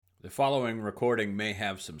The following recording may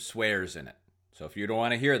have some swears in it. So if you don't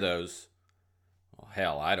want to hear those, well,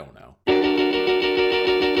 hell, I don't know.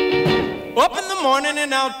 Up in the morning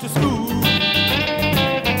and out to school.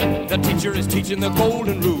 The teacher is teaching the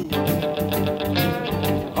golden rule.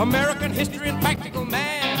 American history and practical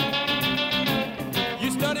math.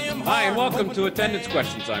 You study them Hi, and hard, welcome hope to with Attendance math.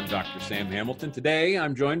 Questions. I'm Dr. Sam Hamilton. Today,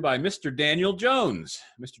 I'm joined by Mr. Daniel Jones.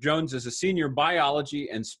 Mr. Jones is a senior biology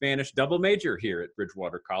and Spanish double major here at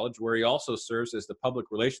Bridgewater College, where he also serves as the public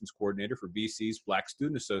relations coordinator for BC's Black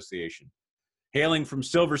Student Association. Hailing from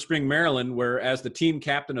Silver Spring, Maryland, where as the team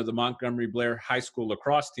captain of the Montgomery Blair High School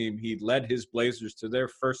lacrosse team, he led his Blazers to their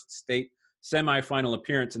first state semifinal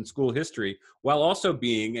appearance in school history, while also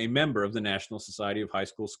being a member of the National Society of High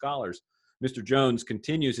School Scholars. Mr. Jones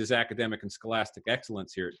continues his academic and scholastic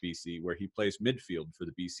excellence here at BC, where he plays midfield for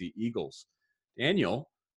the BC Eagles. Daniel,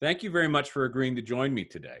 thank you very much for agreeing to join me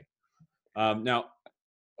today. So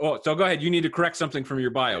go ahead. You need to correct something from your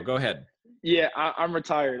bio. Go ahead. Yeah, I'm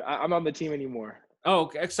retired. I'm not on the team anymore. Oh,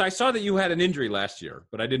 okay. So I saw that you had an injury last year,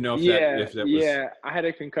 but I didn't know if that was. Yeah. I had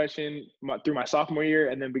a concussion through my sophomore year,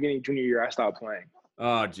 and then beginning junior year, I stopped playing.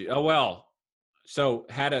 Oh, gee. Oh well. So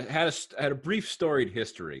had a brief storied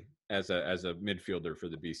history as a midfielder for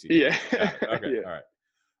the BC. Yeah. Okay. Yeah.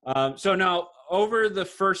 All right. So now over the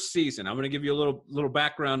first season, I'm going to give you a little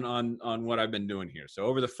background on what I've been doing here. So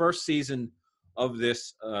over the first season of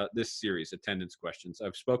this series, Attendance Questions,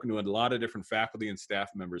 I've spoken to a lot of different faculty and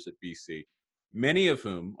staff members at BC, many of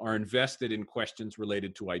whom are invested in questions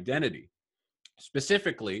related to identity,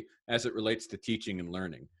 specifically as it relates to teaching and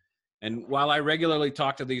learning. And while I regularly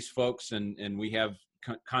talk to these folks and we have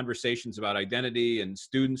conversations about identity and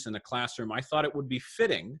students in the classroom, I thought it would be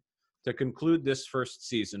fitting to conclude this first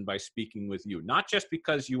season by speaking with you, not just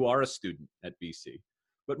because you are a student at BC,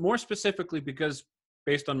 but more specifically because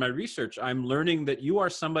based on my research, I'm learning that you are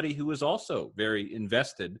somebody who is also very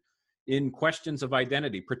invested in questions of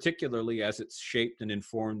identity, particularly as it's shaped and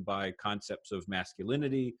informed by concepts of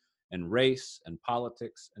masculinity and race and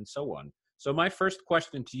politics and so on. So my first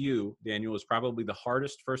question to you, Daniel, is probably the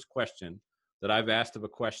hardest first question that I've asked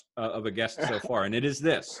of a guest so far, and it is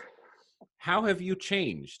this: how have you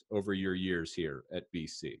changed over your years here at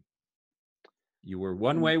BC? You were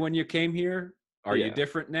one way when you came here. Are you Yeah.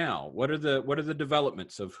 different now? What are the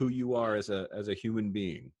developments of who you are as a human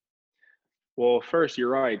being? Well, first, you're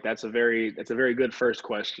right. That's a very good first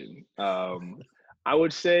question. I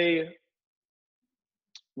would say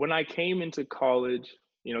when I came into college,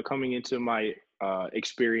 coming into my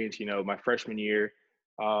experience, my freshman year,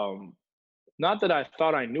 um, not that I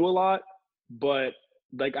thought I knew a lot, but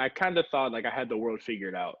like I kind of thought like I had the world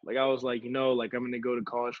figured out. Like I was like, like I'm gonna go to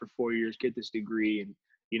college for 4 years, get this degree,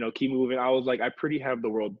 and keep moving. I was like, I pretty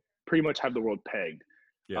much have the world pegged.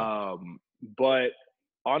 Yeah. But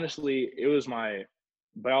honestly, it was my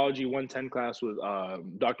biology 110 class with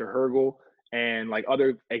Dr. Hergel and like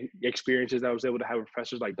other experiences that I was able to have with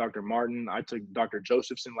professors like Dr. Martin. I took Dr.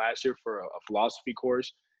 Josephson last year for a philosophy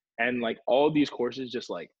course, and like all these courses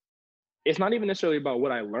just like it's not even necessarily about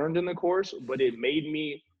what I learned in the course, but it made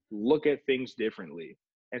me look at things differently.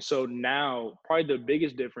 And so now, probably the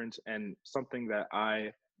biggest difference and something that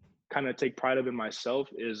I kind of take pride of in myself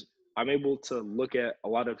is I'm able to look at a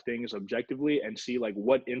lot of things objectively and see like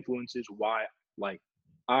what influences why like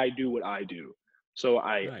I do what I do. So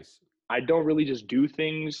Nice. I don't really just do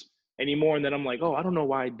things anymore and then I'm like, "Oh, I don't know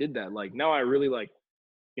why I did that." Like now I really like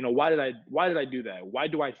why did I do that? Why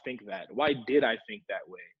do I think that? Why did I think that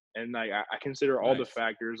way? And like I consider all the Nice.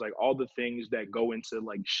 factors, like all the things that go into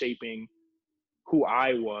like shaping who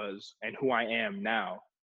I was and who I am now.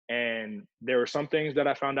 And there were some things that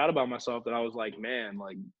I found out about myself that I was like, man,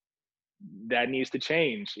 like that needs to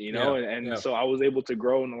change, Yeah. and Yeah. so I was able to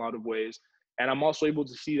grow in a lot of ways. And I'm also able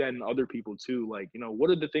to see that in other people too. Like, what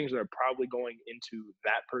are the things that are probably going into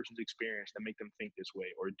that person's experience that make them think this way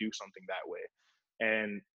or do something that way?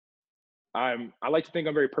 And I like to think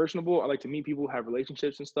I'm very personable. I like to meet people, have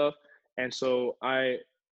relationships and stuff. And so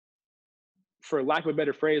for lack of a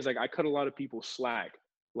better phrase, like I cut a lot of people slack.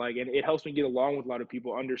 Like, and it helps me get along with a lot of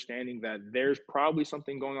people, understanding that there's probably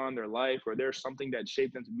something going on in their life or there's something that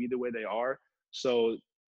shaped them to be the way they are. So,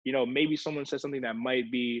 maybe someone says something that might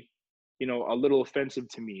be, a little offensive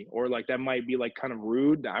to me, or like that might be like kind of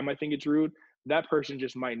rude, that I might think it's rude. That person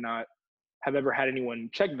just might not have ever had anyone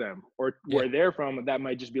check them, or Yeah. where they're from, that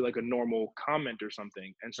might just be like a normal comment or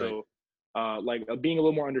something. And Right. so being a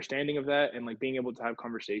little more understanding of that and like being able to have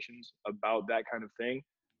conversations about that kind of thing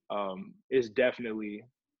is definitely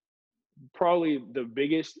probably the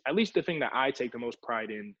biggest, at least the thing that I take the most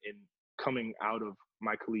pride in coming out of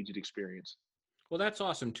my collegiate experience. Well, that's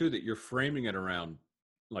awesome too that you're framing it around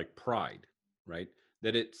like pride, right?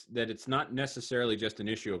 That it's not necessarily just an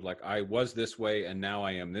issue of like I was this way and now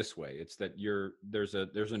I am this way. It's that there's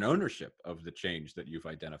an ownership of the change that you've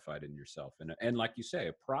identified in yourself, and like you say,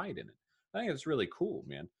 a pride in it. I think it's really cool,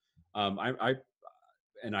 man.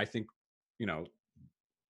 I think, you know,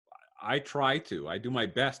 I do my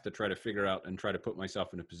best to try to figure out and try to put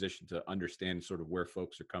myself in a position to understand sort of where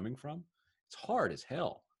folks are coming from. It's hard as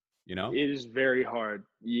hell, you know? It is very hard.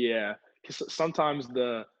 Yeah, because sometimes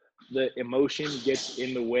the emotion gets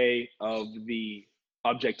in the way of the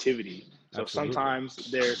objectivity. So Absolutely.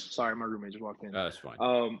 sometimes there's sorry, my roommate just walked in. That's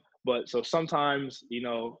fine. But so sometimes, you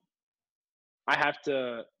know, I have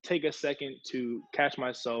to take a second to catch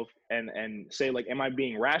myself and say like, am I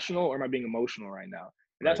being rational or am I being emotional right now?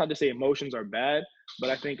 And that's Right. not to say emotions are bad,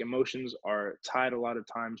 but I think emotions are tied a lot of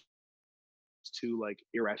times to like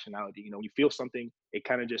irrationality. You know, when you feel something, it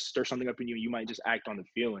kind of just stirs something up in you, and you might just act on the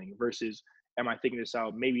feeling versus, am I thinking this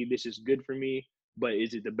out? Maybe this is good for me, but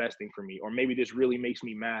is it the best thing for me? Or maybe this really makes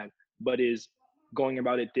me mad, but is going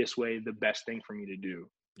about it this way the best thing for me to do?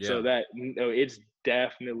 So Yeah. that, you know, it's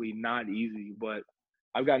definitely not easy, but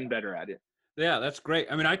I've gotten better at it. Yeah, that's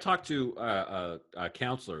great. I mean, I talked to a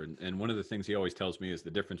counselor, and one of the things he always tells me is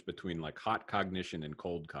the difference between like hot cognition and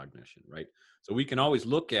cold cognition, right? So we can always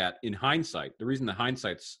look at, in hindsight, the reason the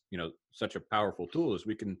hindsight's, you know, such a powerful tool is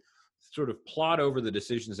we can sort of plot over the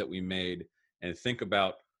decisions that we made and think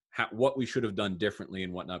about what we should have done differently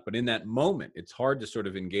and whatnot. But in that moment, it's hard to sort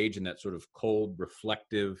of engage in that sort of cold,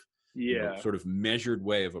 reflective, you know, Yeah. sort of measured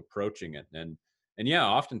way of approaching it. And yeah,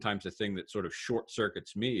 oftentimes the thing that sort of short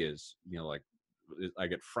circuits me is, you know, like I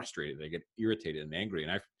get frustrated, I get irritated and angry.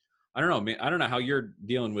 And I don't know, man, I don't know how you're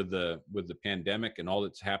dealing with the pandemic and all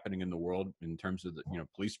that's happening in the world in terms of the, you know,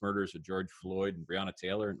 police murders of George Floyd and Breonna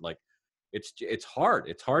Taylor. And like, it's hard.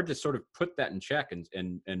 It's hard to sort of put that in check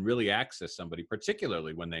and really access somebody,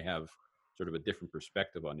 particularly when they have sort of a different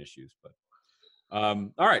perspective on issues. But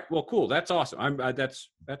all right, well, cool. That's awesome. That's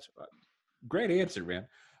a great answer, man.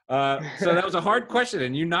 So that was a hard question,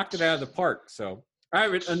 and you knocked it out of the park. So I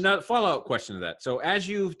have another follow-up question to that. So as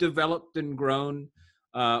you've developed and grown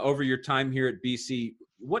over your time here at BC,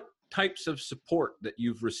 what types of support that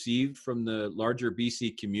you've received from the larger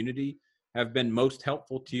BC community have been most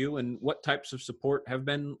helpful to you, and what types of support have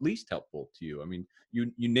been least helpful to you? I mean,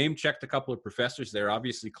 you name checked a couple of professors there,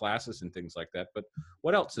 obviously classes and things like that, but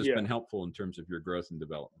what else has Yeah. been helpful in terms of your growth and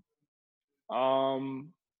development?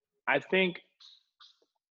 Um, I think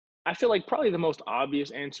I feel like probably the most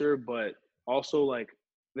obvious answer, but also like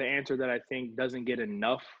the answer that I think doesn't get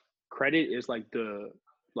enough credit is like the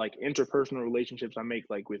like interpersonal relationships I make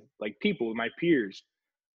like with like people, my peers.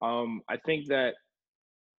 I think that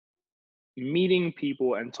meeting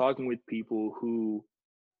people and talking with people who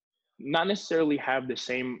not necessarily have the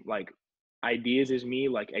same like ideas as me,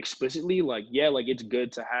 like explicitly, like yeah, like it's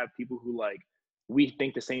good to have people who like we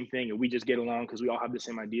think the same thing and we just get along because we all have the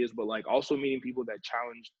same ideas, but like also meeting people that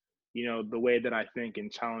challenge, you know, the way that I think and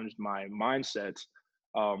challenged my mindsets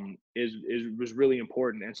is was really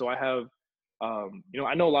important. And so I have you know,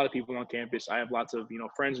 I know a lot of people on campus. I have lots of, you know,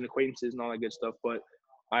 friends and acquaintances and all that good stuff, but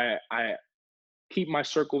I keep my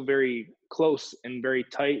circle very close and very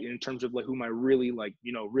tight in terms of like who my really like,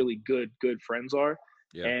 you know, really good friends are.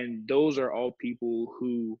 Yeah. And those are all people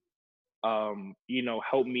who you know,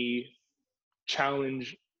 help me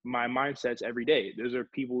challenge my mindsets every day. Those are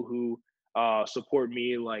people who support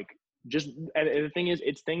me like just and the thing is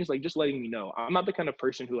it's things like just letting me know I'm not the kind of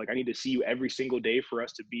person who like I need to see you every single day for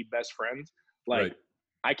us to be best friends. Like Right.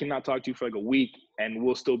 I cannot talk to you for like a week and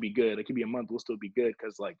we'll still be good. It could be a month, we'll still be good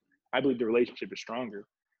because like I believe the relationship is stronger.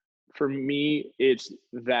 For me, it's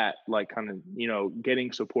that like kind of, you know,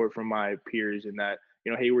 getting support from my peers and that,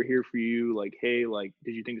 you know, hey, we're here for you. Like, hey, like,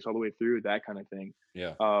 did you think this all the way through? That kind of thing.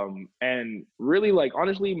 Yeah. And really like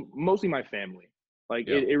honestly, mostly my family. Like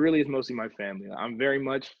Yeah. it really is mostly my family. I'm very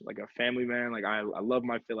much like a family man. Like I love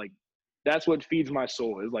my like that's what feeds my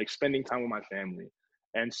soul is like spending time with my family.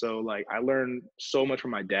 And so like I learned so much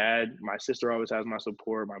from my dad. My sister always has my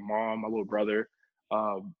support, my mom, my little brother.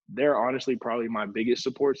 They're honestly probably my biggest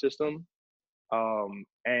support system.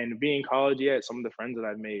 And being in college, yeah, some of the friends that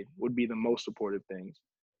I've made would be the most supportive things.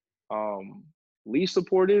 Um, Least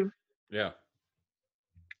supportive Yeah.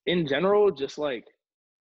 in general, just like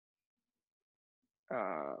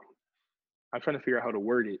uh, I'm trying to figure out how to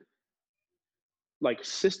word it. Like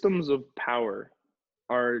systems of power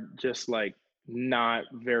are just like not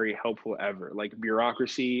very helpful ever. Like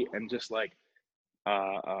bureaucracy and just like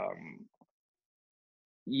um,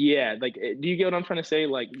 yeah, like do you get what I'm trying to say?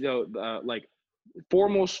 Like you know, like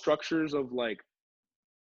formal structures of like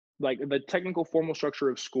like the technical formal structure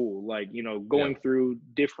of school, like, going through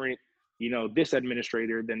different, this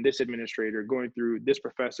administrator, then this administrator, going through this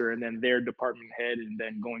professor, and then their department head, and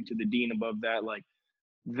then going to the dean above that. Like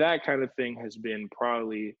that kind of thing has been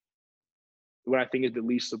probably what I think is the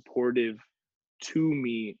least supportive to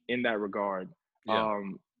me in that regard. Yeah.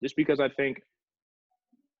 Just because I think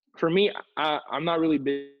for me, I'm not really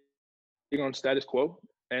big on status quo.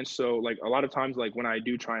 And so like a lot of times, like when I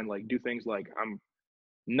do try and like do things, like I'm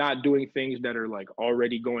not doing things that are like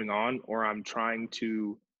already going on, or I'm trying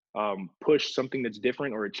to push something that's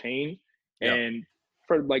different or a change. Yeah. And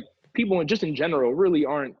for like people just in general really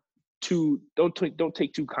aren't don't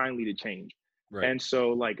take too kindly to change. Right. And so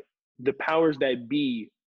like the powers that be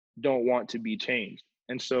don't want to be changed.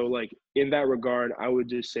 And so like in that regard, I would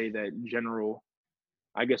just say that general,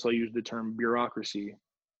 I guess I'll use the term bureaucracy,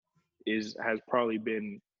 has probably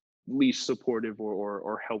been least supportive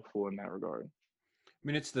or helpful in that regard. I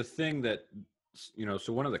mean, it's the thing that,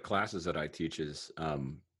 so one of the classes that I teach is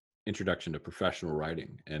Introduction to Professional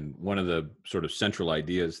Writing. And one of the sort of central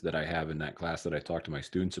ideas that I have in that class that I talk to my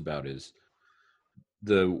students about is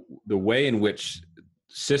the way in which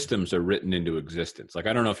systems are written into existence. Like,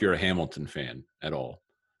 I don't know if you're a Hamilton fan at all.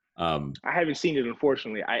 I haven't seen it,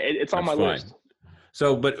 unfortunately. It's on my list.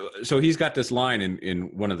 So he's got this line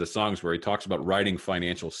in one of the songs where he talks about writing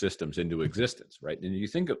financial systems into existence, right? And you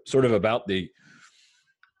think sort of about the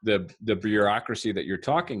bureaucracy that you're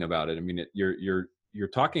talking about. It. I mean, you're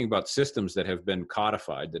talking about systems that have been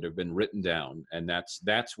codified, that have been written down, and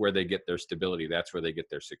that's where they get their stability. That's where they get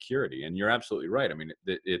their security. And you're absolutely right. I mean,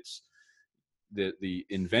 it's the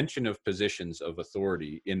invention of positions of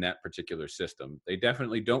authority in that particular system. They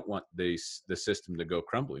definitely don't want the system to go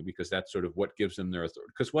crumbling, because that's sort of what gives them their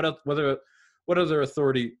authority. Because what other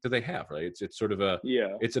authority do they have, right? It's sort of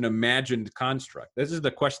it's an imagined construct. This is the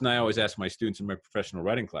question I always ask my students in my professional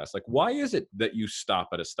writing class. Like, why is it that you stop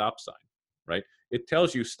at a stop sign, right? It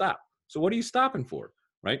tells you stop. So what are you stopping for,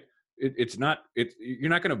 right? You're not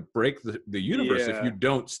going to break the universe if you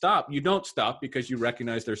don't stop. You don't stop because you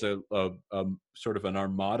recognize there's a sort of an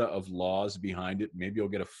armada of laws behind it. Maybe you'll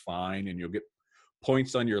get a fine and you'll get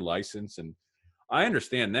points on your license. And I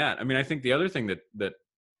understand that. I mean, I think the other thing that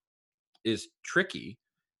is tricky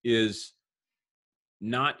is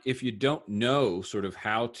not, if you don't know sort of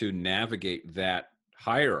how to navigate that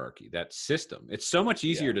hierarchy, that system. It's so much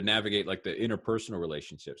easier to navigate like the interpersonal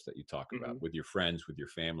relationships that you talk about with your friends, with your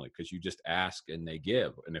family, because you just ask and they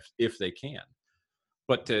give, and if they can.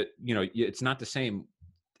 But it's not the same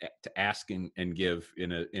to ask and give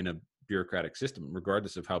in a bureaucratic system,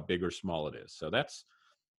 regardless of how big or small it is. So that's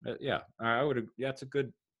I would, it's a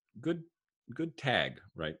good tag,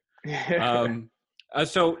 right?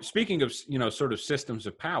 So speaking of sort of systems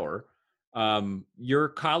of power, your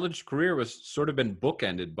college career was sort of been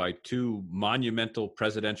bookended by two monumental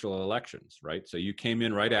presidential elections, right? So you came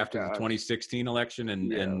in right after the 2016 election,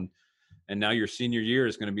 and now your senior year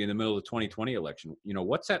is going to be in the middle of the 2020 election.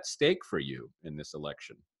 What's at stake for you in this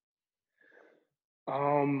election?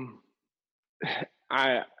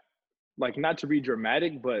 I like, not to be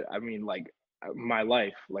dramatic, but I mean, like, my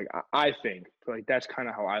life, like I think like that's kind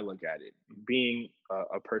of how I look at it. Being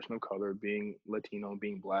a person of color, being Latino,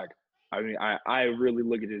 being Black. I mean, I really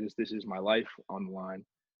look at it as this is my life on the line.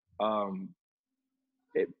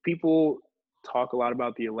 People talk a lot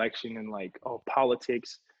about the election and like, oh,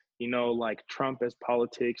 politics, like Trump as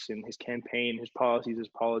politics and his campaign, his policies as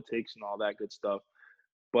politics and all that good stuff.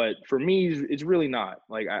 But for me, it's really not.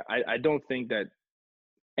 Like, I don't think that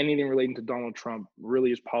anything relating to Donald Trump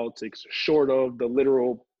really is politics, short of the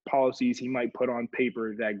literal policies he might put on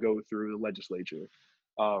paper that go through the legislature.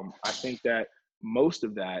 I think that most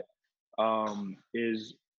of that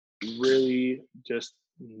is really just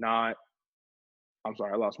not. I'm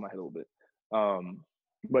sorry, I lost my head a little bit.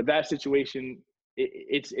 But that situation,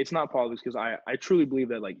 it's not politics, because I truly believe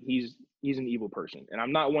that like he's an evil person, and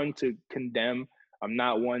I'm not one to condemn. I'm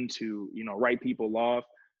not one to write people off.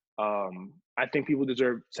 I think people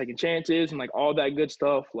deserve second chances and like all that good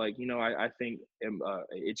stuff. Like, I think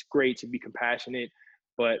it's great to be compassionate,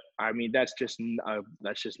 but I mean, that's just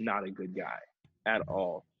not a good guy at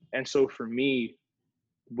all. And so for me,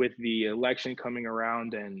 with the election coming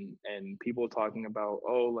around and people talking about,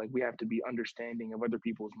 oh, like we have to be understanding of other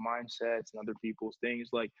people's mindsets and other people's things,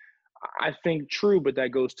 like I think true, but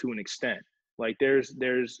that goes to an extent. Like there's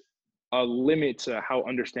a limit to how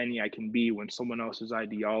understanding I can be when someone else's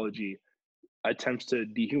ideology attempts to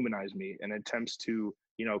dehumanize me and attempts to,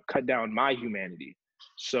 cut down my humanity.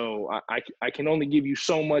 So I can only give you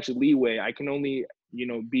so much leeway. I can only,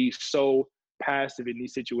 be so passive in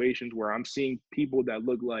these situations where I'm seeing people that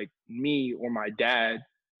look like me or my dad,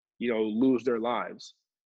 lose their lives.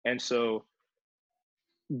 And so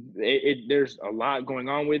there's a lot going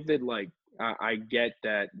on with it. Like I get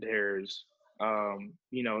that there's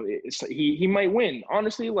he might win.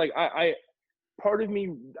 Honestly, like I part of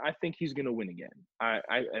me, I think he's gonna win again.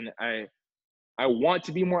 I want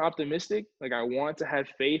to be more optimistic. Like I want to have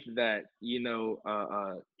faith that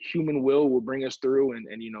human will bring us through, and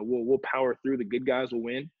we'll power through. The good guys will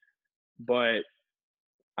win. But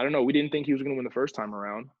I don't know. We didn't think he was going to win the first time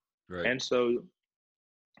around, Right. And so,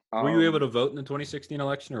 were you able to vote in the 2016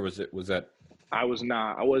 election, or was that? I was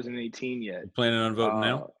not. I wasn't 18 yet. You planning on voting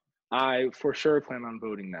now? I for sure plan on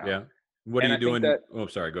voting now. Yeah. What are you doing? Oh,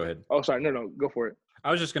 sorry. Go ahead. Oh, sorry. No, go for it.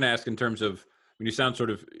 I was just going to ask in terms of when you sound sort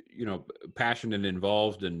of passionate and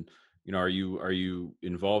involved, and are you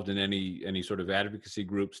involved in any sort of advocacy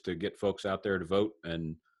groups to get folks out there to vote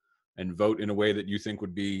and vote in a way that you think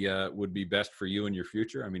would be best for you in your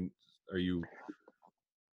future? I mean,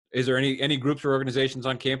 is there any groups or organizations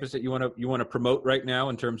on campus that you want to promote right now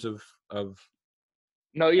in terms of?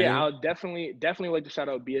 No, yeah, I'll definitely like to shout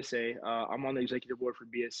out BSA. I'm on the executive board for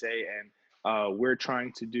BSA, and we're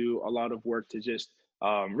trying to do a lot of work to just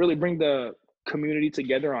really bring the community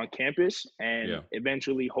together on campus, and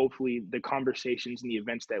eventually, hopefully, the conversations and the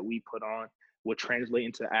events that we put on will translate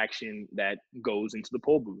into action that goes into the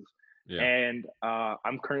poll booth. Yeah. And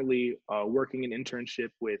I'm currently working an internship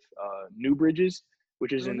with New Bridges,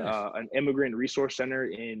 which is an immigrant resource center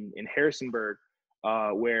in Harrisonburg,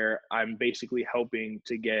 where I'm basically helping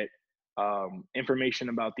to get information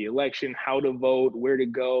about the election, how to vote, where to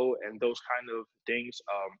go, and those kind of things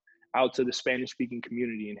out to the Spanish-speaking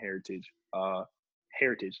community in Heritage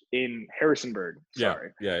in Harrisonburg.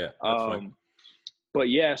 Sorry. Yeah. That's fine. But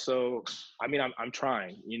yeah, so I mean, I'm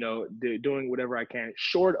trying, doing whatever I can,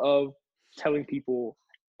 short of telling people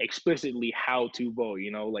explicitly how to vote.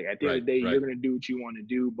 Like at the end of the day, you're gonna do what you want to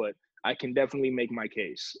do, but I can definitely make my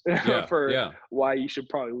case for why you should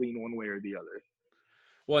probably lean one way or the other.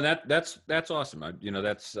 Well, and that's awesome.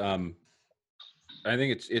 That's I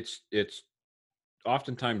think it's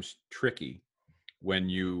oftentimes tricky when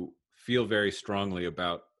you feel very strongly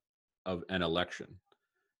about an election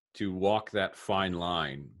to walk that fine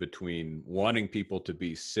line between wanting people to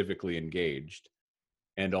be civically engaged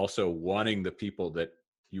and also wanting the people that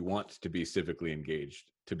you want to be civically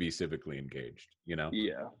engaged to be civically engaged,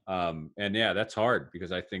 Yeah. And yeah, that's hard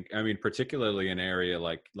because I mean, particularly in an area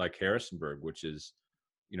like Harrisonburg, which is,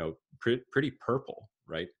 pretty purple,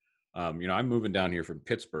 right? I'm moving down here from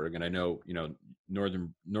Pittsburgh, and I know,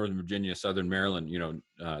 Northern Virginia, Southern Maryland,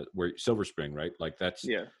 where Silver Spring, right? Like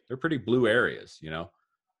they're pretty blue areas,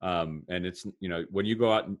 and it's, when you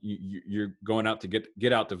go out and you're going out to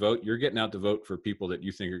get out to vote, you're getting out to vote for people that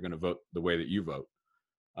you think are going to vote the way that you vote.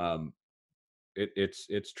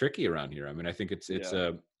 It's tricky around here. I mean, I think it's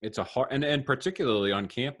a hard, and particularly on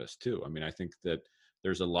campus too. I mean, I think that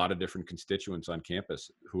there's a lot of different constituents on campus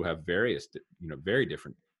who have various, very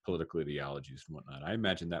different political ideologies and whatnot. I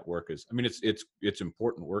imagine that work is, I mean, it's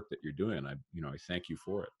important work that you're doing. I thank you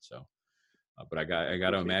for it. So, but I got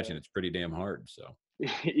to imagine it's pretty damn hard. So.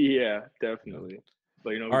 Yeah, definitely.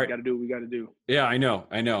 But we got to do what we got to do. Yeah, I know.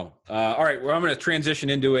 All right, well, I'm going to transition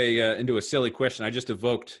into a silly question. I just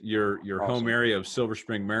evoked your awesome home area of Silver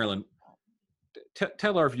Spring, Maryland.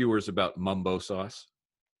 Tell our viewers about mumbo sauce.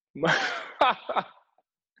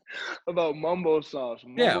 About mumbo sauce.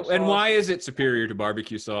 And why is it superior to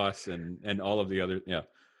barbecue sauce and all of the other? Yeah.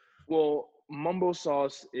 Well, mumbo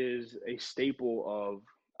sauce is a staple of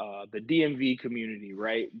the DMV community,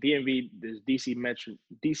 right? DMV is DC,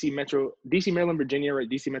 Maryland, Virginia, right?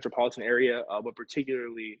 DC metropolitan area, but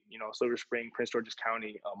particularly, Silver Spring, Prince George's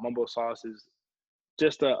County. Mumbo sauce is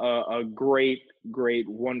just a great,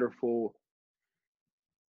 wonderful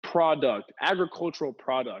agricultural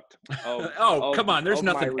product. Come on. There's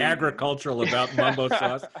nothing agricultural about mumbo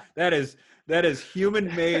sauce. That is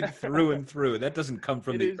human made through and through. That doesn't come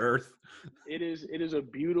from the earth. It is a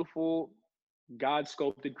beautiful God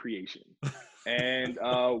sculpted creation, and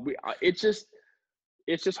it's just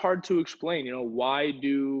hard to explain. Why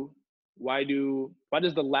does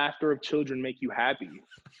the laughter of children make you happy?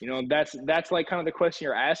 That's like kind of the question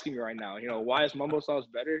you're asking me right now. Why is mumbo sauce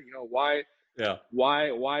better? Why? Yeah.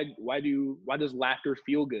 Why does laughter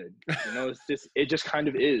feel good? It just kind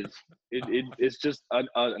of is. It's just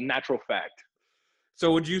a natural fact.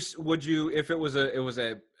 So would you if it was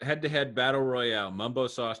a head-to-head battle royale, mumbo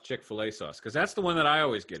sauce, Chick-fil-A sauce? Because that's the one that I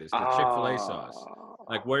always get is the Chick-fil-A sauce.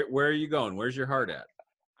 Like where are you going? Where's your heart at?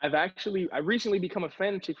 I've recently become a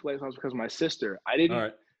fan of Chick-fil-A sauce because of my sister. I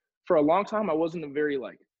didn't for a long time. I wasn't a very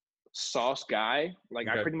sauce guy.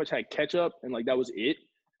 I pretty much had ketchup and that was it.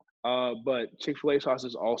 But Chick-fil-A sauce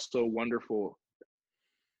is also wonderful.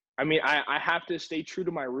 I mean, I have to stay true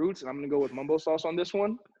to my roots, and I'm gonna go with mumbo sauce on this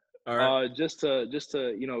one. All right. Just to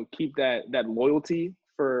keep that loyalty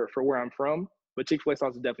for where I'm from. But Chick-fil-A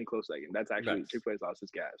sauce is definitely close second. That's actually Nice. Chick-fil-A sauce is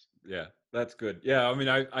gas. Yeah, that's good. Yeah, I mean,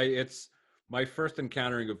 I it's my first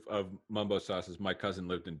encountering of mumbo sauces. My cousin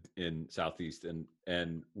lived in Southeast,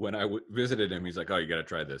 and when I visited him, he's like, "Oh, you got to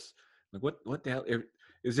try this." I'm like, what the hell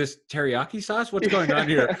is this teriyaki sauce? What's going on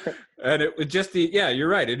here? And it was just yeah, you're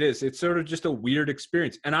right. It is. It's sort of just a weird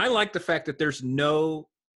experience, and I like the fact that there's no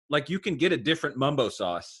like you can get a different mumbo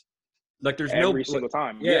sauce. Like there's every single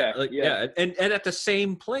time. Yeah, and at the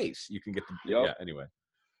same place you can get the Yep. Anyway,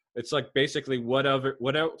 it's like basically what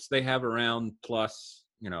else they have around plus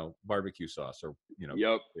barbecue sauce or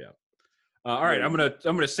Yep. Yeah. All right, I'm gonna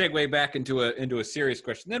segue back into a serious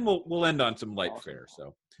question. Then we'll end on some light fare.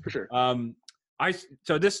 So for sure. I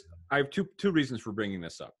have two reasons for bringing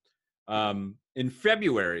this up. In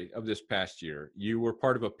February of this past year, you were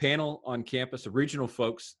part of a panel on campus of regional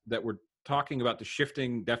folks that were talking about the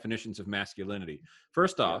shifting definitions of masculinity.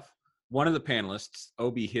 First off, one of the panelists,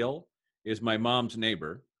 Obi Hill, is my mom's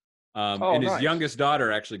neighbor. And his youngest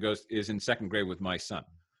daughter actually is in second grade with my son,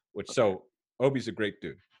 so Obi's a great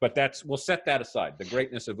dude. But we'll set that aside, the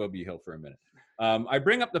greatness of Obi Hill for a minute. I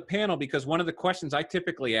bring up the panel because one of the questions I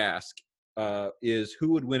typically ask is who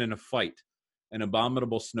would win in a fight, an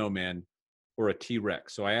abominable snowman or a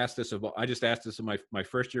T-Rex? So I just asked this in my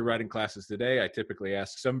first year writing classes today. I typically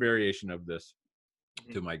ask some variation of this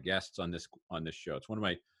to my guests on this show. It's one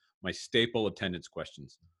of my staple attendance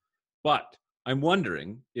questions. But I'm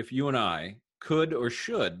wondering if you and I could or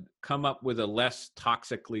should come up with a less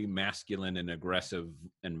toxically masculine and aggressive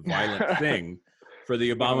and violent thing for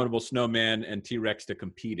the abominable snowman and T-Rex to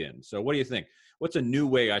compete in. So what do you think? What's a new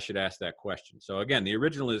way I should ask that question? So again, the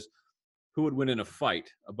original is who would win in a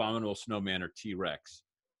fight, abominable snowman or T-Rex?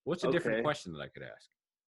 What's a different question that I could ask?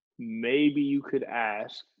 Maybe you could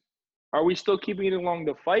ask, are we still keeping it along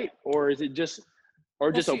the fight, or is it just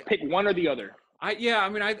pick one or the other? I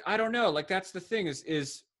don't know. Like that's the thing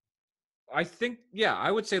is I think, I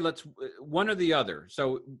would say let's one or the other.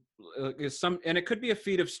 So and it could be a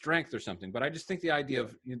feat of strength or something, but I just think the idea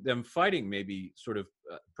of them fighting maybe sort of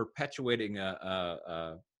perpetuating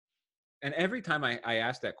and every time I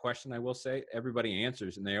ask that question, I will say everybody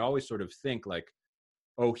answers and they always sort of think like,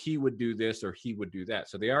 oh, he would do this or he would do that.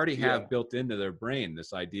 So they already have built into their brain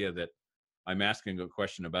this idea that I'm asking a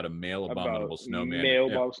question about a male abominable snowman.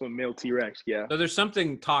 Male T-Rex, yeah. So there's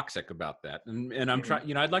something toxic about that. And I'm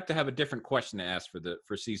trying, I'd like to have a different question to ask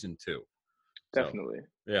for season 2. Definitely.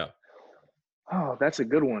 So, yeah. Oh, that's a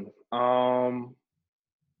good one. I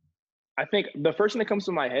think the first thing that comes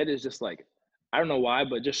to my head is just like, I don't know why,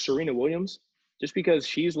 but just Serena Williams, just because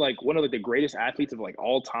she's like one of the greatest athletes of like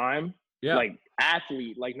all time. Yeah. Like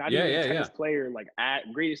athlete, like not even a tennis player, like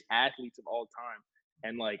greatest athletes of all time.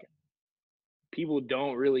 And like people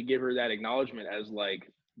don't really give her that acknowledgement as like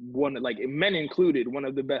one, like men included, one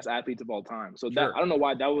of the best athletes of all time. So that I don't know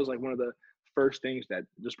why that was like one of the first things that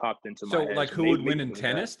just popped into my head. So like who would win in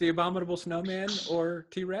tennis, the abominable snowman or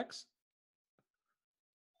T-Rex?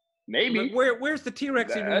 Maybe. Where's the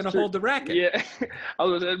T-Rex even going to hold the racket? Yeah,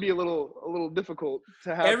 that'd be a little difficult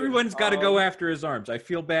to have. Everyone's got to go after his arms. I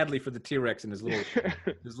feel badly for the T-Rex and his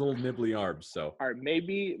little nibbly arms. So. All right,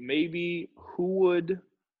 maybe who would?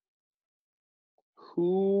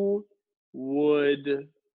 Oh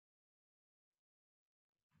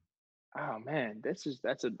man, that's a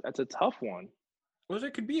tough one. Well,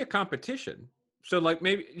 it could be a competition. So like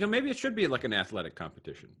maybe it should be like an athletic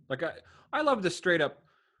competition. Like I love the straight up.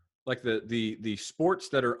 Like the sports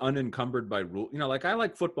that are unencumbered by rule, like I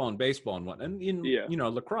like football and baseball and whatnot, and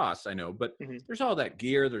lacrosse, I know, but there's all that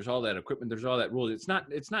gear, there's all that equipment, there's all that rules. It's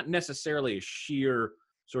not necessarily a sheer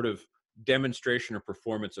sort of demonstration or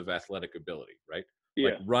performance of athletic ability, right?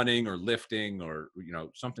 Yeah. Like running or lifting or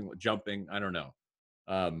something like jumping. I don't know.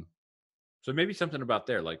 So maybe something about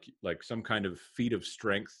there, like some kind of feat of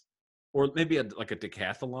strength, or maybe like a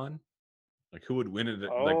decathlon. Like who would win it?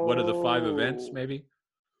 Like what are the 5 events, maybe?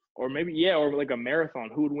 Or maybe, or like a marathon.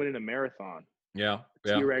 Who would win in a marathon? Yeah.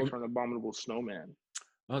 T-Rex from the abominable snowman.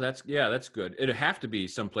 Oh, that's good. It'd have to be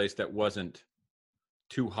someplace that wasn't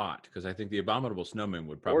too hot, because I think the abominable snowman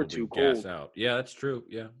would probably gas out. Yeah, that's true.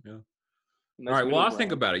 Yeah. All right. Well, I'll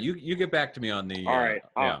think about it. You get back to me on the. All right.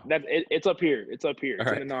 It's up here. It's All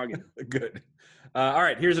in the noggin. Good. All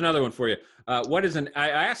right. Here's another one for you. I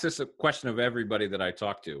asked this question of everybody that I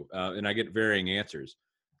talk to, and I get varying answers.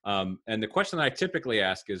 And the question that I typically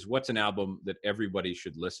ask is, what's an album that everybody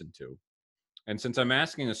should listen to? And since I'm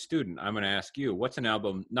asking a student, I'm going to ask you, what's an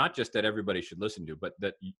album not just that everybody should listen to, but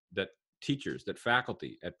that teachers, that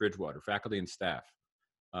faculty at Bridgewater, faculty and staff,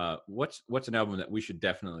 what's an album that we should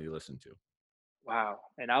definitely listen to? Wow,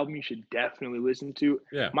 an album you should definitely listen to.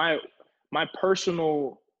 Yeah. My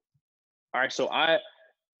personal. All right, so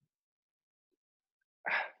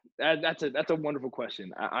that's a wonderful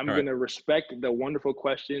question. I'm All right. gonna respect the wonderful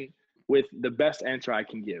question with the best answer I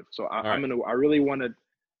can give. So right. I really want to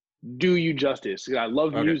do you justice. I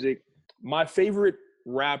love Okay. music. My favorite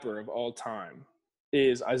rapper of all time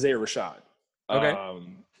is Isaiah Rashad. Okay.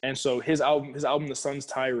 And so his album, The Sun's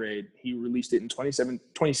Tirade, he released it in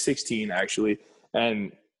 2016 actually,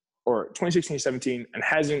 or 2016-17, and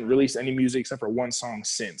hasn't released any music except for one song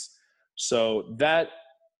since. So that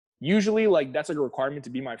usually, like, that's like a requirement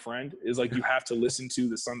to be my friend, is like you have to listen to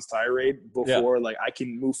The Sun's Tirade before like I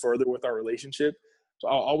can move further with our relationship. So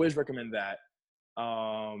I'll always recommend that.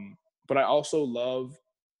 But I also love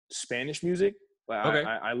Spanish music. Like, Okay.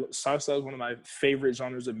 Salsa is one of my favorite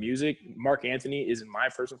genres of music. Mark Anthony is, in my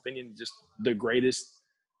personal opinion, just the greatest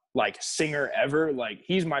like singer ever. Like,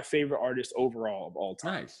 he's my favorite artist overall of all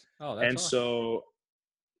time. Nice. Oh, that's And awesome. so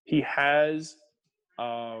he has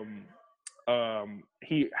I'll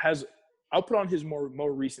put on his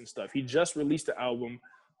more recent stuff. He just released an album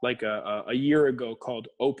like a year ago called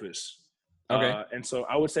Opus. Okay. And so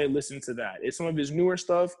I would say listen to that. It's some of his newer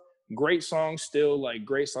stuff. Great songs still, like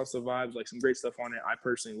great salsa vibes, like some great stuff on it. I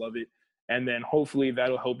personally love it. And then hopefully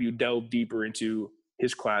that'll help you delve deeper into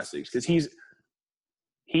his classics, because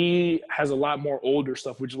he has a lot more older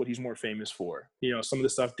stuff, which is what he's more famous for. You know, some of the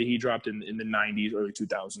stuff that he dropped in the 90s, early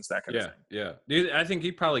 2000s, that kind of thing. Yeah. Dude, I think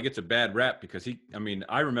he probably gets a bad rap because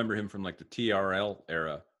I remember him from like the TRL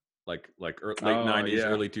era, like late 90s,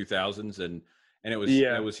 early 2000s. And it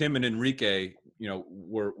was him and Enrique, you know,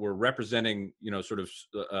 were representing, you know, sort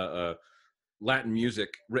of Latin music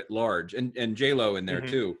writ large, and J-Lo in there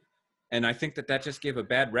too. And I think that just gave a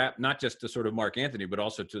bad rap, not just to sort of Mark Anthony, but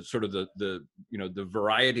also to sort of the you know, the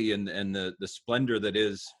variety and the splendor that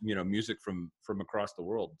is, you know, music from across the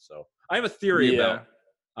world. So I have a theory about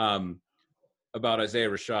Isaiah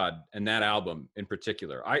Rashad and that album in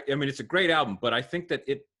particular. I mean, it's a great album, but I think that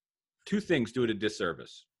two things do it a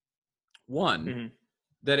disservice. One,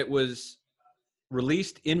 that it was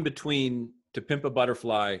released in between To Pimp a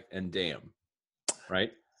Butterfly and Damn,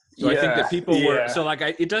 right? So I think that people were, so like,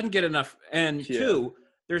 it doesn't get enough. And two,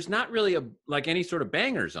 there's not really any sort of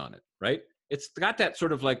bangers on it, right? It's got that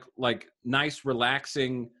sort of like nice,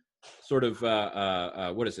 relaxing sort of,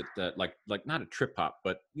 what is it? Like not a trip hop,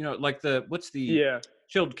 but you know, like what's the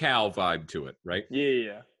Chilled Cow vibe to it, right?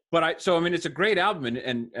 Yeah. But it's a great album,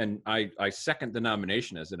 and I second the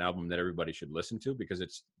nomination as an album that everybody should listen to, because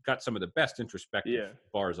it's got some of the best introspective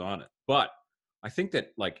bars on it. But I think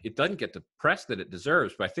that like it doesn't get the press that it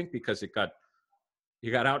deserves, but I think because he got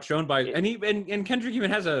outshone by and Kendrick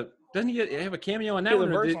even doesn't he have a cameo on that one?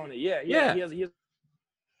 He has a verse on it. Yeah. He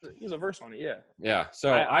has a verse on it. Yeah. So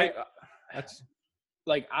that's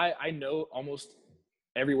like I know almost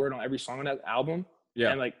every word on every song on that album.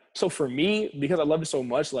 Yeah. And like, so for me, because I love it so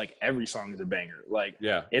much, like every song is a banger. Like,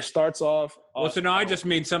 it starts off. Well, so now I just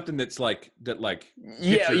mean something that's like that. Like,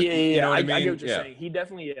 yeah. You know what I mean? I get what you're saying. He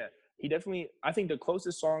definitely. I think the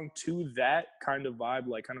closest song to that kind of vibe,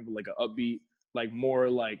 like kind of like an upbeat, like more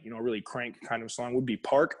like, you know, really crank kind of song, would be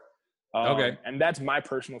Park. Okay. And that's my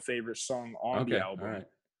personal favorite song on the album.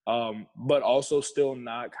 All right. But also still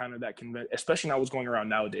not kind of that especially now what's going around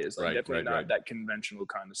nowadays. Like definitely not right. that conventional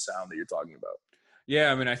kind of sound that you're talking about.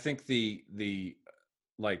 Yeah, I mean, I think the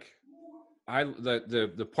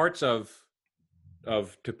parts of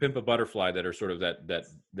To Pimp a Butterfly that are sort of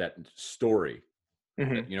that story,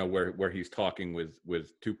 you know, where he's talking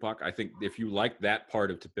with Tupac. I think if you like that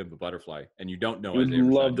part of To Pimp a Butterfly and you don't know,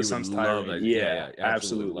 you love The Sun's Tirade. Tirade. Yeah,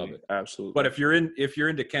 absolutely love it. Absolutely. But if you're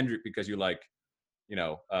into Kendrick because you like, you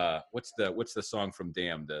know, what's the song from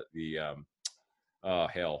Damn?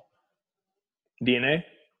 Hell. DNA.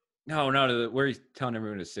 No, where he's telling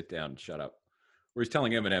everyone to sit down and shut up. Where he's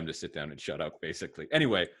telling Eminem to sit down and shut up, basically.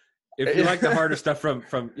 Anyway, if you like the harder stuff from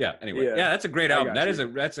that's a great album.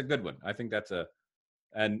 That's a good one. I think that's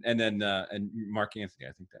and Mark Anthony,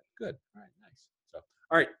 I think that good. All right, nice. So,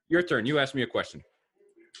 all right, your turn. You asked me a question.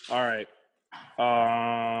 All right.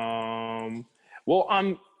 Well,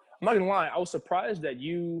 I'm not gonna lie. I was surprised that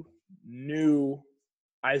you knew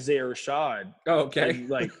Isaiah Rashad. Oh, okay. And,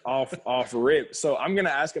 like off rip. So I'm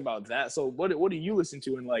gonna ask about that. So what do you listen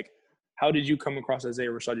to, and like how did you come across Isaiah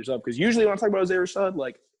Rashad yourself? Because usually when I talk about Isaiah Rashad,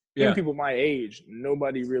 like even people my age,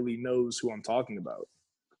 nobody really knows who I'm talking about.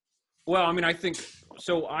 Well, I mean, I think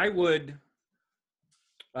so. I would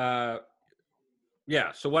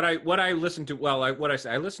Yeah. So what I listen to, well,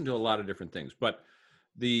 I listen to a lot of different things, but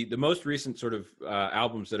the most recent sort of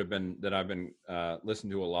albums that I've been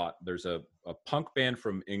listening to a lot. There's a punk band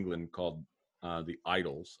from England called the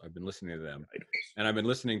Idols. I've been listening to them, and I've been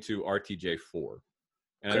listening to RTJ4.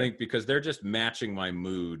 And I think because they're just matching my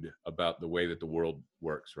mood about the way that the world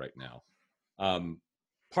works right now.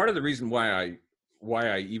 Part of the reason why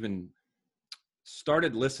I even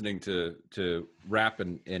started listening to rap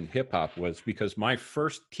and hip hop was because my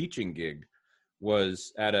first teaching gig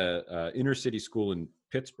was at a inner city school in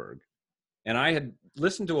Pittsburgh, and I had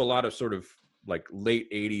listened to a lot of sort of like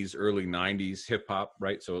late 80s, early 90s hip hop,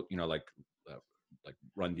 right? So like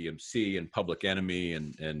Run DMC and Public Enemy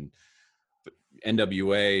and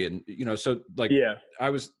NWA, and so like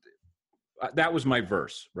that was my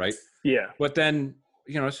verse, right? Yeah. But then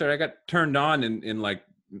so I got turned on in like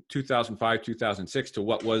 2005, 2006 to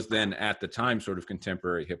what was then at the time sort of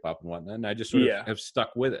contemporary hip hop and whatnot, and I just sort of have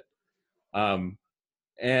stuck with it.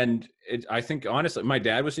 And I think honestly, my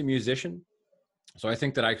dad was a musician, so I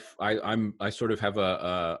think that I sort of have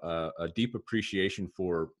a deep appreciation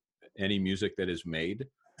for any music that is made,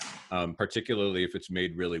 particularly if it's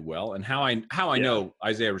made really well. And how I know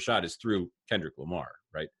Isaiah Rashad is through Kendrick Lamar,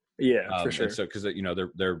 right? Yeah, for sure. And so because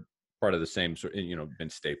they're part of the same sort,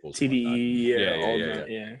 Vince Staples,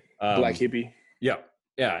 TDE, Black Hippie,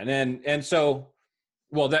 and so,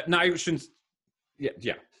 well, that no, I shouldn't,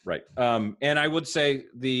 right. And I would say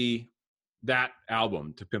that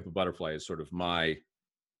album, To Pimp a Butterfly, is sort of my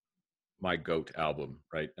GOAT album,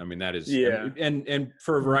 right? I mean, that is, and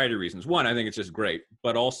for a variety of reasons. One, I think it's just great,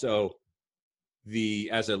 but also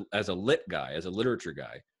as a lit guy, as a literature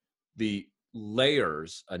guy, the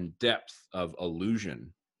layers and depth of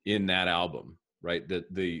allusion in that album, right?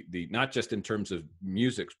 The not just in terms of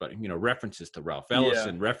music, but references to Ralph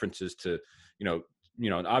Ellison, references to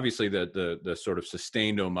obviously the sort of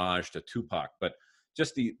sustained homage to Tupac, but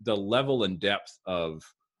just the level and depth of,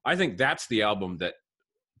 I think that's the album that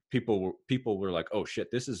people were like, oh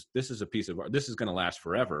shit, this is a piece of art, this is going to last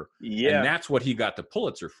forever. And that's what he got the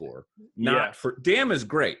Pulitzer for. Not for Damn is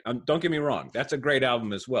great, don't get me wrong, that's a great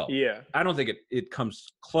album as well. I don't think it comes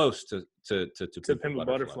close to Pimp a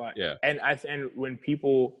Butterfly. And when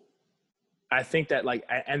people, I think that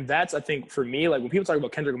and that's, I think for me, like when people talk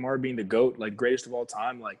about Kendrick Lamar being the GOAT, like greatest of all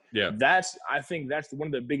time, I think that's one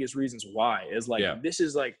of the biggest reasons why is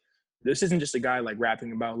this isn't just a guy like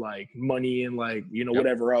rapping about like money and like,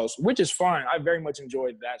 whatever else, which is fine. I very much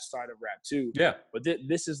enjoyed that side of rap too. But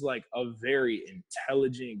this is like a very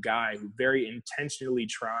intelligent guy who very intentionally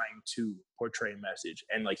trying to portray a message.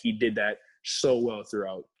 And like he did that so well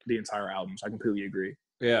throughout the entire album. So I completely agree.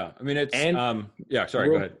 Yeah. I mean, it's, sorry,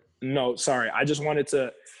 go ahead. No, sorry. I just wanted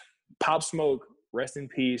to Pop Smoke, rest in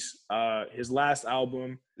peace. His last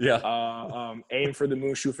album, Aim for the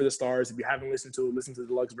Moon, Shoot for the Stars. If you haven't listened to it, listen to the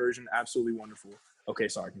deluxe version. Absolutely wonderful. Okay,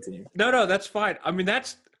 sorry, continue. No, that's fine. I mean,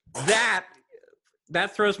 that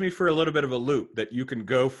throws me for a little bit of a loop that you can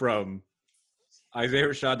go from Isaiah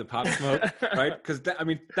Rashad to Pop Smoke, right? Because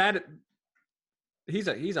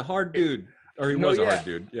he's a hard dude, or he was a hard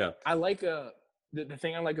dude. Yeah. I like the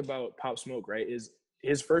thing I like about Pop Smoke, right, is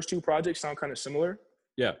his first two projects sound kind of similar.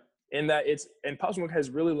 Yeah. In that and Pop Smoke has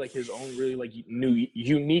really like his own really like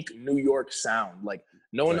unique New York sound. Like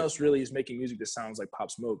no one else really is making music that sounds like Pop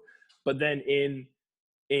Smoke. But then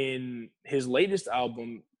in his latest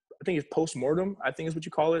album, I think it's Postmortem, I think is what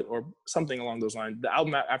you call it, or something along those lines. The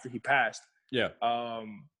album after he passed. Yeah.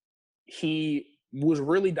 He was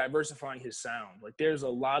really diversifying his sound. Like there's a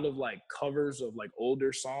lot of like covers of like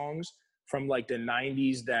older songs from like the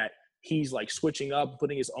 90s that he's like switching up,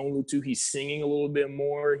 putting his own loop to. He's singing a little bit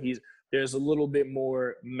more. There's a little bit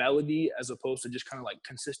more melody as opposed to just kind of like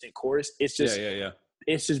consistent chorus. It's just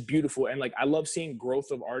it's just beautiful. And like I love seeing growth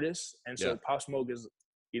of artists. And so Pop Smoke is,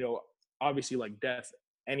 obviously like death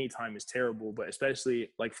anytime is terrible, but especially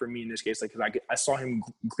like for me in this case, like because I saw him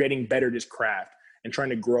getting better at his craft and trying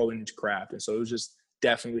to grow in his craft. And so it was just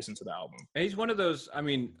definitely listen to the album. And he's one of those, I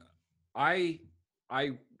mean,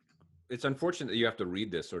 it's unfortunate that you have to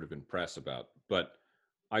read this sort of in press about, but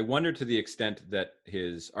I wonder to the extent that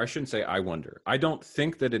I shouldn't say I wonder. I don't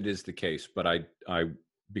think that it is the case, but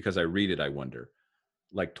because I read it, I wonder,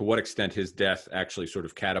 like to what extent his death actually sort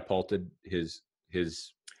of catapulted his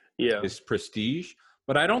prestige.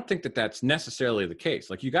 But I don't think that that's necessarily the case.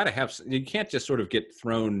 Like you can't just sort of get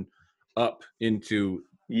thrown up into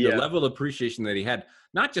the level of appreciation that he had,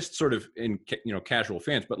 not just sort of in, casual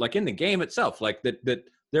fans, but like in the game itself, like that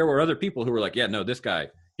there were other people who were like, yeah, no, this guy,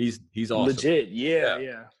 he's awesome. Legit.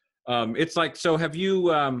 Yeah. It's like, so have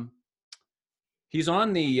you, he's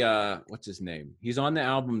on the, what's his name? He's on the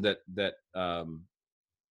album that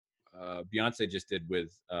Beyonce just did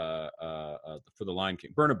with for the Lion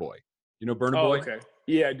King, Burna Boy. You know Burna Oh, Boy? okay.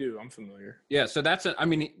 Yeah, I do. I'm familiar. Yeah, so that's I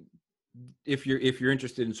mean, if you're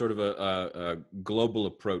interested in sort of a global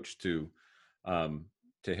approach to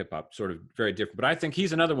hip hop, sort of very different. But I think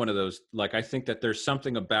he's another one of those. Like, I think that there's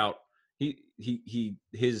something about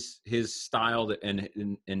his style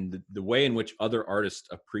and the way in which other artists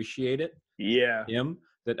appreciate it. Yeah. Him.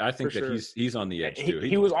 That I think that he's on the edge too.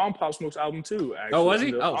 He was on Pop Smoke's album too. Actually. Oh, was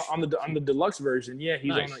he? On the deluxe version. Yeah,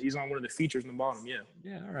 Nice. He's on one of the features in the bottom. Yeah.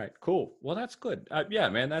 Yeah. All right. Cool. Well, that's good. Yeah,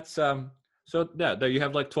 man. That's So yeah, there you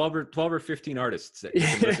have like 12 or 15 artists that you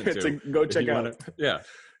can listen to. Go check out. Yeah.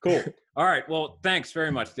 Cool. All right. Well, thanks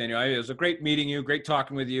very much, Daniel. It was a great meeting you. Great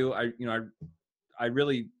talking with you. I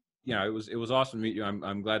really. It was awesome to meet you.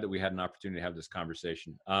 I'm glad that we had an opportunity to have this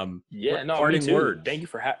conversation. Yeah, no, me too. Words. Thank you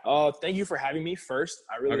for having me first.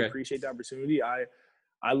 I really appreciate the opportunity. I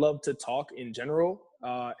love to talk in general,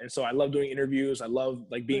 and so I love doing interviews. I love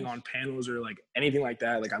like being on panels or like anything like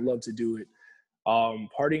that. Like I love to do it.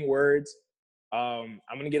 Parting words. I'm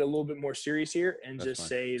gonna get a little bit more serious here and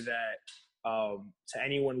say that to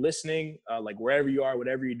anyone listening, like wherever you are,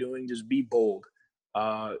 whatever you're doing, just be bold.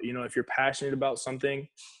 If you're passionate about something,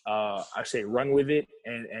 I say run with it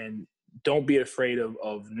and don't be afraid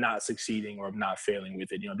of not succeeding or of not failing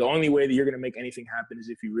with it. The only way that you're going to make anything happen is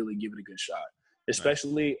if you really give it a good shot,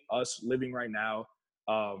 especially us living right now,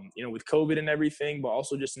 with COVID and everything, but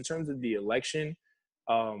also just in terms of the election,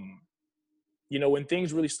 when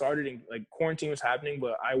things really started and like quarantine was happening,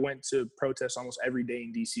 but I went to protest almost every day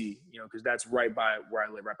in DC, because that's right by where I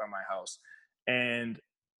live, right by my house. And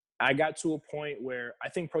I got to a point where I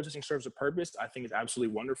think protesting serves a purpose. I think it's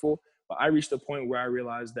absolutely wonderful. But I reached a point where I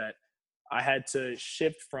realized that I had to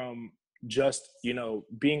shift from just,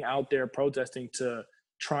 being out there protesting to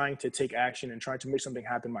trying to take action and trying to make something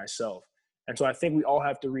happen myself. And so I think we all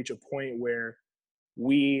have to reach a point where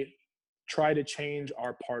we try to change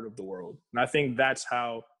our part of the world. And I think that's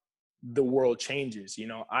how the world changes.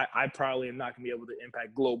 I probably am not going to be able to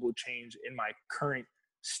impact global change in my current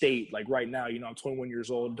state. Like right now, I'm 21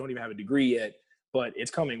 years old, don't even have a degree yet, but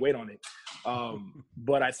it's coming, wait on it.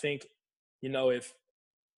 But I think, if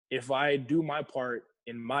I do my part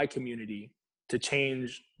in my community to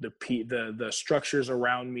change the structures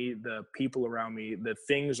around me, the people around me, the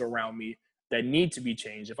things around me that need to be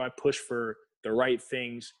changed, if I push for the right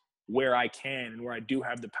things where I can and where I do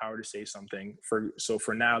have the power to say something, for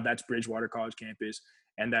now, that's Bridgewater College campus,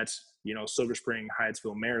 and that's, Silver Spring,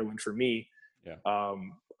 Hyattsville, Maryland for me. Yeah.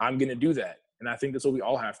 I'm going to do that. And I think that's what we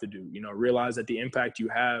all have to do, realize that the impact you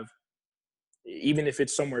have, even if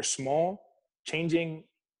it's somewhere small, changing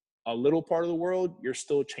a little part of the world, you're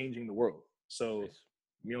still changing the world. So,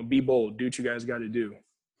 be bold, do what you guys got to do.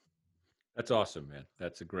 That's awesome, man.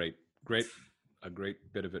 That's a great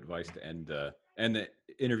bit of advice to end the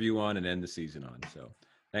interview on and end the season on. So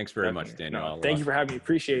thanks very much, Daniel. Thank you for having me.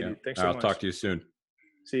 Appreciate it. Thanks so much. I'll talk to you soon.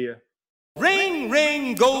 See ya. Ring,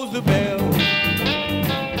 ring goes the bell.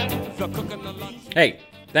 Hey,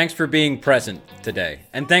 thanks for being present today.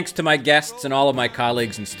 And thanks to my guests and all of my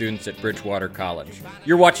colleagues and students at Bridgewater College.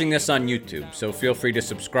 You're watching this on YouTube, so feel free to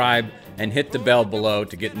subscribe and hit the bell below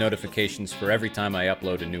to get notifications for every time I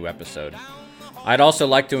upload a new episode. I'd also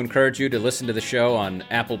like to encourage you to listen to the show on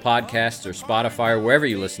Apple Podcasts or Spotify or wherever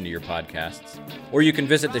you listen to your podcasts. Or you can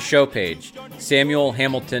visit the show page,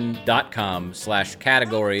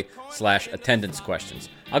 samuelhamilton.com/category/attendance questions.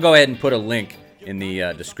 I'll go ahead and put a link in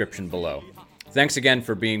the description below. Thanks again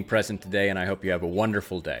for being present today, and I hope you have a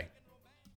wonderful day.